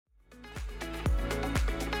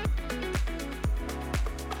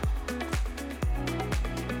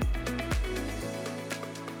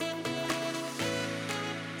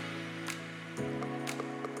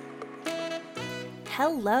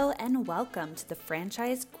Hello and welcome to the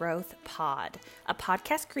Franchise Growth Pod, a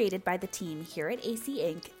podcast created by the team here at AC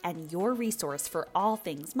Inc. and your resource for all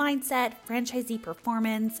things mindset, franchisee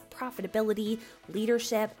performance, profitability,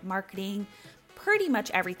 leadership, marketing, pretty much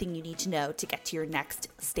everything you need to know to get to your next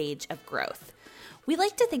stage of growth. We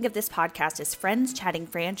like to think of this podcast as friends chatting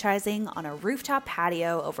franchising on a rooftop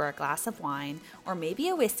patio over a glass of wine or maybe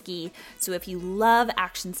a whiskey. So if you love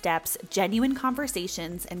action steps, genuine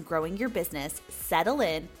conversations, and growing your business, settle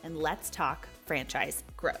in and let's talk franchise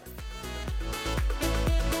growth.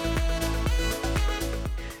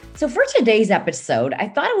 So for today's episode, I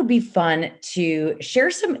thought it would be fun to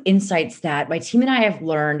share some insights that my team and I have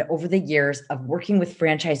learned over the years of working with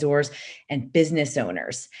franchisors and business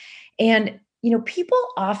owners. And people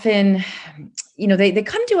often, they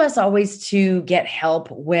come to us always to get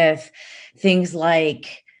help with things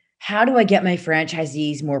like, how do I get my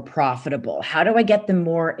franchisees more profitable? How do I get them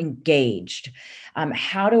more engaged?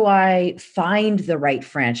 How do I find the right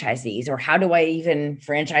franchisees? Or how do I even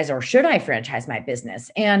franchise, or should I franchise my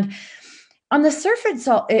business? And on the surface,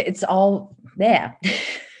 it's all there.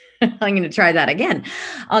 I'm going to try that again.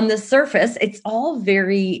 On the surface, it's all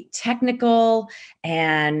very technical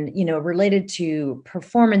and, related to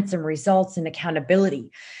performance and results and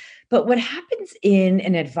accountability. But what happens in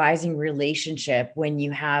an advising relationship when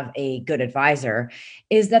you have a good advisor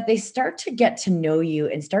is that they start to get to know you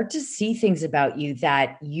and start to see things about you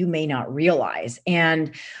that you may not realize.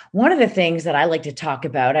 And one of the things that I like to talk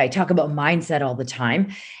about, I talk about mindset all the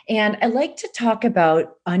time. And I like to talk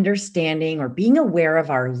about understanding or being aware of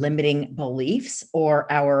our limiting beliefs or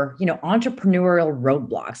our, entrepreneurial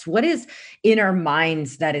roadblocks. What is in our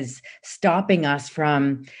minds that is stopping us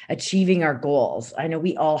from achieving our goals? I know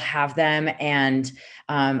we all have them. And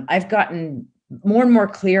I've gotten more and more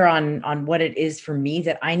clear on what it is for me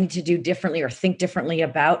that I need to do differently or think differently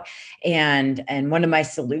about. And one of my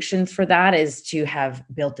solutions for that is to have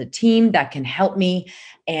built a team that can help me.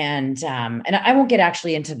 And I won't get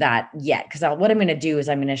actually into that yet, because what I'm going to do is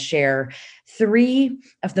I'm going to share 3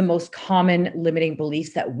 of the most common limiting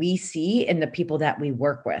beliefs that we see in the people that we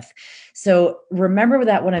work with. So remember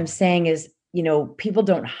that what I'm saying is, people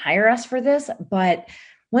don't hire us for this, but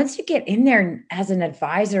once you get in there as an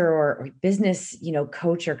advisor or business,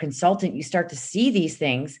 coach or consultant, you start to see these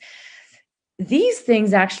things. These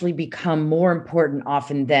things actually become more important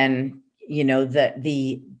often than,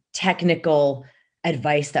 the technical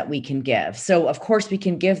advice that we can give. So of course we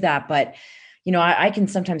can give that, but, I can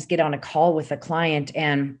sometimes get on a call with a client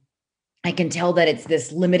and I can tell that it's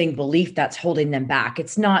this limiting belief that's holding them back.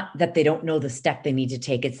 It's not that they don't know the step they need to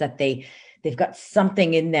take. It's that they've got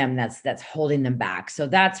something in them that's holding them back. So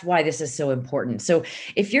that's why this is so important. So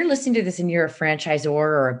if you're listening to this and you're a franchisor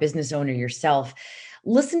or a business owner yourself,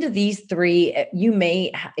 listen to these 3. You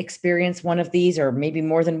may experience one of these or maybe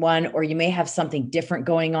more than one, or you may have something different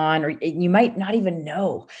going on, or you might not even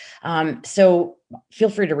know. So feel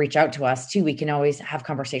free to reach out to us too. We can always have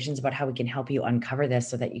conversations about how we can help you uncover this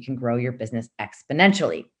so that you can grow your business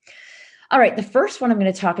exponentially. All right. The first one I'm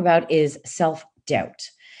going to talk about is self-doubt.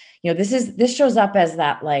 This shows up as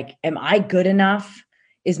that, like, am I good enough?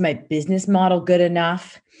 Is my business model good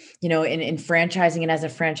enough? In franchising and as a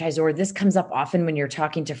franchisor, this comes up often when you're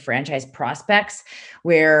talking to franchise prospects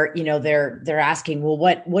where, they're asking, well,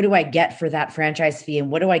 what do I get for that franchise fee?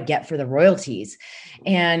 And what do I get for the royalties?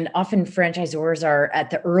 And often franchisors are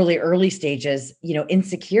at the early stages,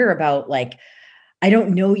 insecure about, like, I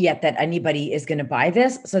don't know yet that anybody is going to buy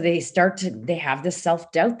this. So they have this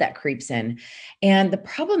self-doubt that creeps in. And the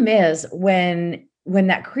problem is when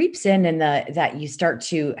that creeps in and that you start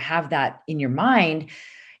to have that in your mind,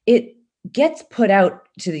 it gets put out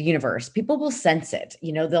to the universe. People will sense it.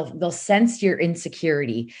 They'll sense your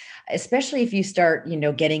insecurity, especially if you start,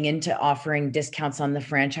 getting into offering discounts on the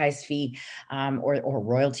franchise fee, or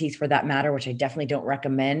royalties for that matter, which I definitely don't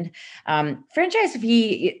recommend. Franchise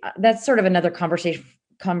fee, that's sort of another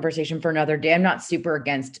conversation for another day. I'm not super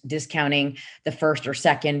against discounting the first or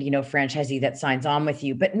second, franchisee that signs on with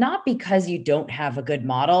you, but not because you don't have a good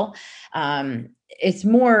model. It's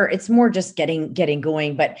more just getting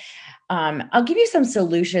going. But I'll give you some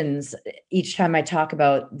solutions each time I talk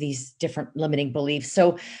about these different limiting beliefs.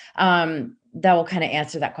 So that will kind of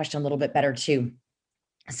answer that question a little bit better too.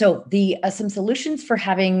 So the some solutions for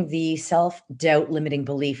having the self-doubt limiting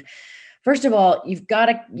belief. First of all, you've got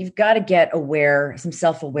to get aware, some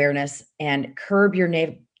self-awareness, and curb your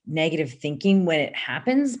negative thinking when it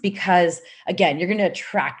happens, because again, you're going to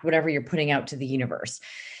attract whatever you're putting out to the universe.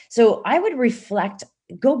 So I would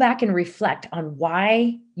go back and reflect on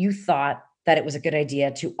why you thought that it was a good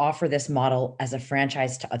idea to offer this model as a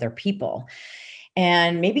franchise to other people.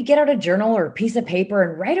 and maybe get out a journal or a piece of paper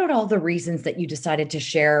and write out all the reasons that you decided to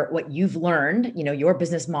share what you've learned, your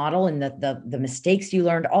business model and the mistakes you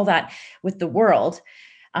learned, all that with the world.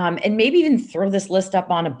 And maybe even throw this list up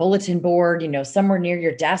on a bulletin board, somewhere near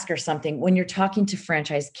your desk or something when you're talking to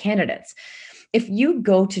franchise candidates. If you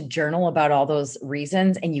go to journal about all those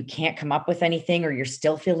reasons and you can't come up with anything, or you're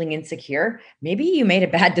still feeling insecure, maybe you made a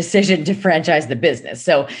bad decision to franchise the business.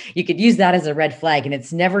 So you could use that as a red flag, and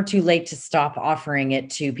it's never too late to stop offering it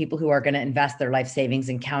to people who are going to invest their life savings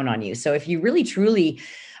and count on you. So if you really truly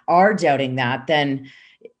are doubting that, then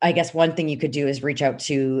I guess one thing you could do is reach out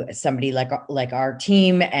to somebody like our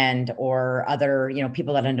team or other,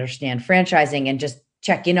 people that understand franchising, and just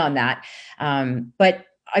check in on that. But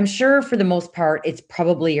I'm sure for the most part, it's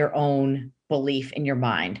probably your own belief in your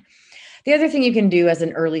mind. The other thing you can do as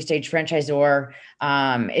an early stage franchisor,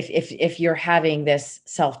 if you're having this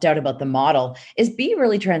self-doubt about the model, is be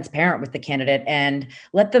really transparent with the candidate and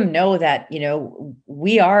let them know that,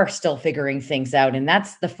 we are still figuring things out. And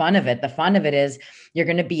that's the fun of it. The fun of it is you're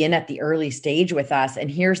going to be in at the early stage with us. And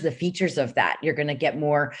here's the features of that. You're going to get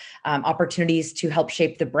more opportunities to help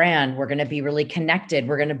shape the brand. We're going to be really connected.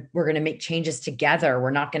 We're going to make changes together.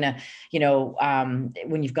 We're not going to,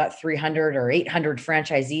 when you've got 300 or 800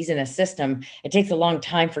 franchisees in a system, it takes a long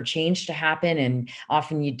time for change to happen. And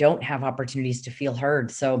often you don't have opportunities to feel heard.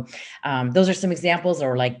 So those are some examples,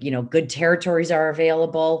 or good territories are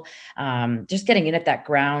available. Just getting in at that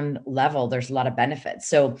ground level, there's a lot of benefits.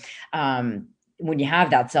 So when you have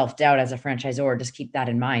that self-doubt as a franchisor, just keep that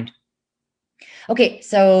in mind. Okay,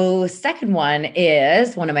 so second one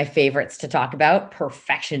is one of my favorites to talk about: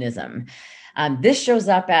 perfectionism. This shows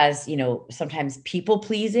up as, sometimes people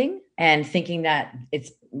pleasing and thinking that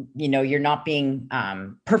it's, you're not being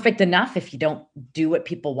perfect enough if you don't do what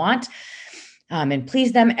people want and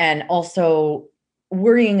please them. And also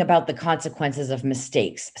worrying about the consequences of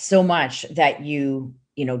mistakes so much that you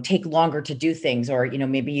take longer to do things, or,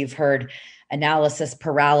 maybe you've heard analysis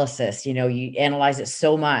paralysis. You analyze it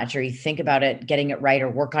so much, or you think about it, getting it right, or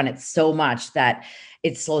work on it so much that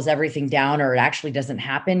it slows everything down, or it actually doesn't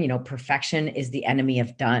happen. Perfection is the enemy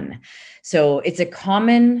of done. So it's a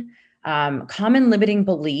common limiting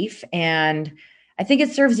belief. And I think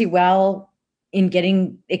it serves you well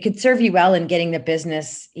it could serve you well in getting the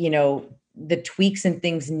business, the tweaks and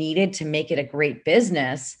things needed to make it a great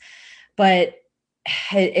business. But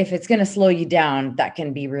if it's going to slow you down, that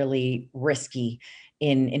can be really risky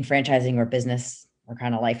in franchising or business, or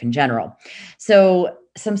kind of life in general. So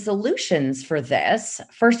some solutions for this: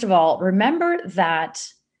 first of all, remember that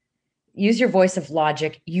use your voice of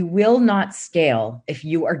logic. You will not scale if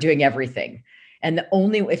you are doing everything. And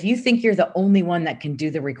if you think you're the only one that can do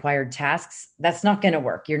the required tasks, that's not going to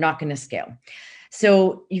work. You're not going to scale.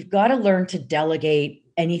 So you've got to learn to delegate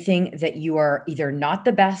anything that you are either not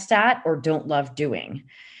the best at or don't love doing,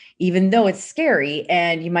 even though it's scary.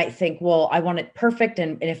 And you might think, well, I want it perfect.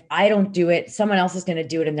 And if I don't do it, someone else is going to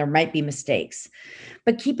do it, and there might be mistakes.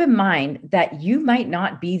 But keep in mind that you might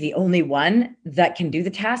not be the only one that can do the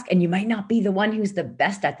task, and you might not be the one who's the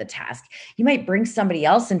best at the task. You might bring somebody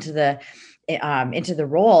else into the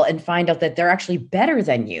role and find out that they're actually better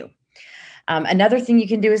than you. Another thing you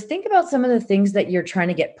can do is think about some of the things that you're trying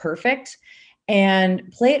to get perfect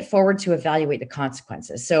and play it forward to evaluate the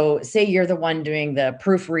consequences. So say you're the one doing the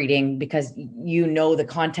proofreading because you know the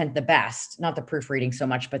content the best, not the proofreading so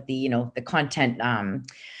much, but the content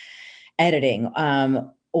editing,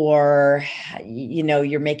 or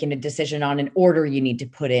you're making a decision on an order you need to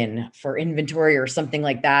put in for inventory or something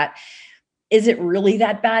like that. Is it really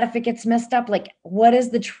that bad if it gets messed up? What is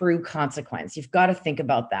the true consequence? You've got to think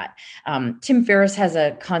about that. Tim Ferriss has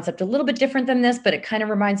a concept a little bit different than this, but it kind of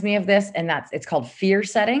reminds me of this, and it's called fear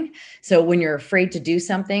setting. So when you're afraid to do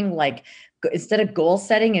something, instead of goal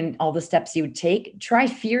setting and all the steps you would take, try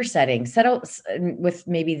fear setting. Set out with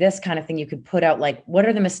maybe this kind of thing. You could put out what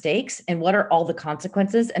are the mistakes and what are all the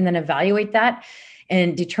consequences, and then evaluate that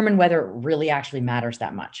and determine whether it really actually matters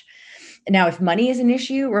that much. Now, if money is an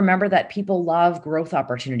issue, remember that people love growth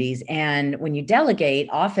opportunities. And when you delegate,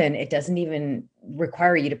 often it doesn't even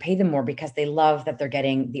require you to pay them more, because they love that they're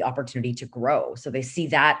getting the opportunity to grow. So they see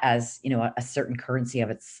that as, a certain currency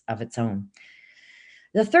of its own.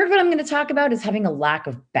 The third one I'm going to talk about is having a lack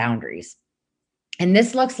of boundaries. And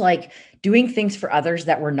this looks like doing things for others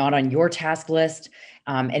that were not on your task list.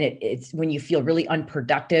 And it's when you feel really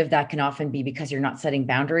unproductive, that can often be because you're not setting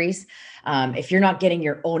boundaries. If you're not getting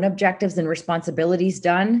your own objectives and responsibilities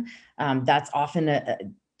done, that's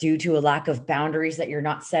often due to a lack of boundaries that you're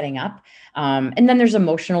not setting up. And then there's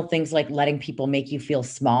emotional things like letting people make you feel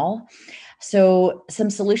small. So some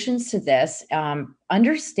solutions to this: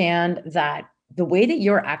 understand that the way that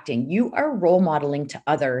you're acting, you are role modeling to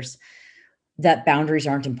others that boundaries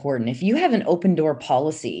aren't important. If you have an open door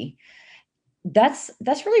policy, that's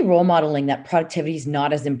really role modeling that productivity is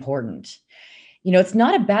not as important. It's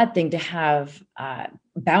not a bad thing to have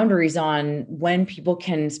boundaries on when people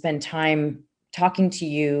can spend time talking to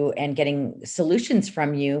you and getting solutions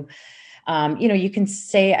from you. You can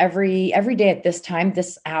say every day at this time,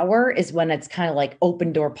 this hour is when it's kind of like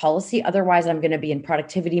open door policy. Otherwise, I'm going to be in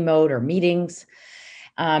productivity mode or meetings,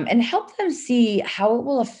 and help them see how it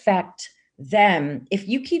will affect them if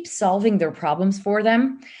you keep solving their problems for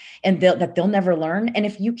them, and they'll never learn. And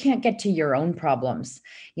if you can't get to your own problems,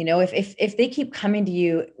 if they keep coming to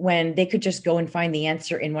you when they could just go and find the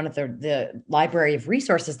answer in one of the library of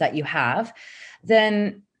resources that you have,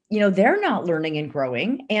 then they're not learning and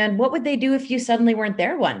growing. And what would they do if you suddenly weren't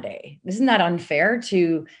there one day? Isn't that unfair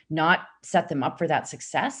to not set them up for that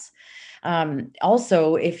success?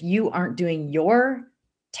 Also, if you aren't doing your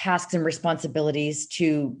tasks and responsibilities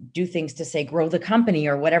to do things to, say, grow the company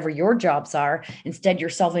or whatever your jobs are, instead you're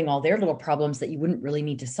solving all their little problems that you wouldn't really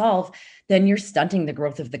need to solve, then you're stunting the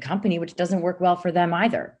growth of the company, which doesn't work well for them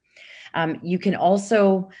either. You can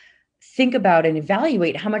also think about and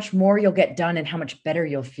evaluate how much more you'll get done and how much better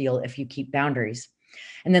you'll feel if you keep boundaries.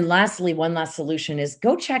 And then lastly, one last solution is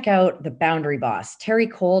go check out the Boundary Boss, Terry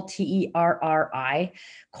Cole, Terri, Cole,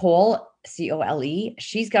 Cole.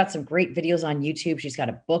 She's got some great videos on YouTube. She's got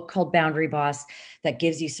a book called Boundary Boss that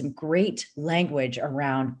gives you some great language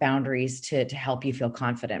around boundaries to help you feel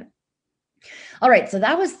confident. All right, so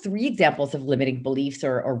that was 3 examples of limiting beliefs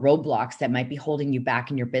or roadblocks that might be holding you back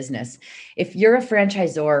in your business. If you're a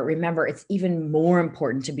franchisor, remember it's even more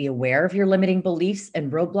important to be aware of your limiting beliefs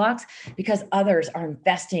and roadblocks, because others are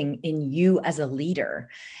investing in you as a leader.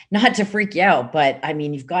 Not to freak you out, but I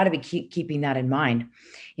mean, you've got to be keeping that in mind.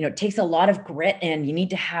 It takes a lot of grit, and you need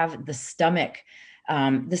to have the stomach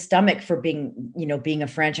for being a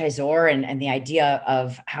franchisor, and the idea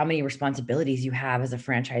of how many responsibilities you have as a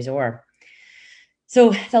franchisor.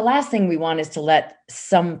 So the last thing we want is to let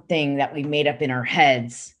something that we made up in our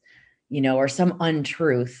heads, or some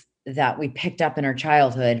untruth that we picked up in our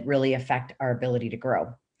childhood really affect our ability to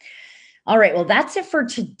grow. All right, well, that's it for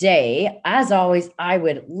today. As always, I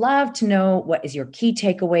would love to know, what is your key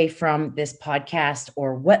takeaway from this podcast,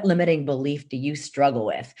 or what limiting belief do you struggle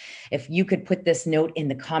with? If you could put this note in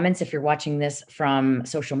the comments, if you're watching this from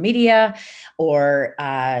social media, or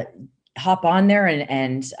hop on there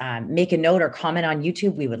and make a note or comment on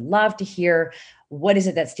YouTube. We would love to hear, what is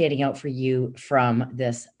it that's standing out for you from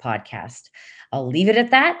this podcast? I'll leave it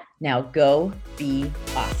at that. Now go be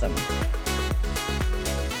awesome.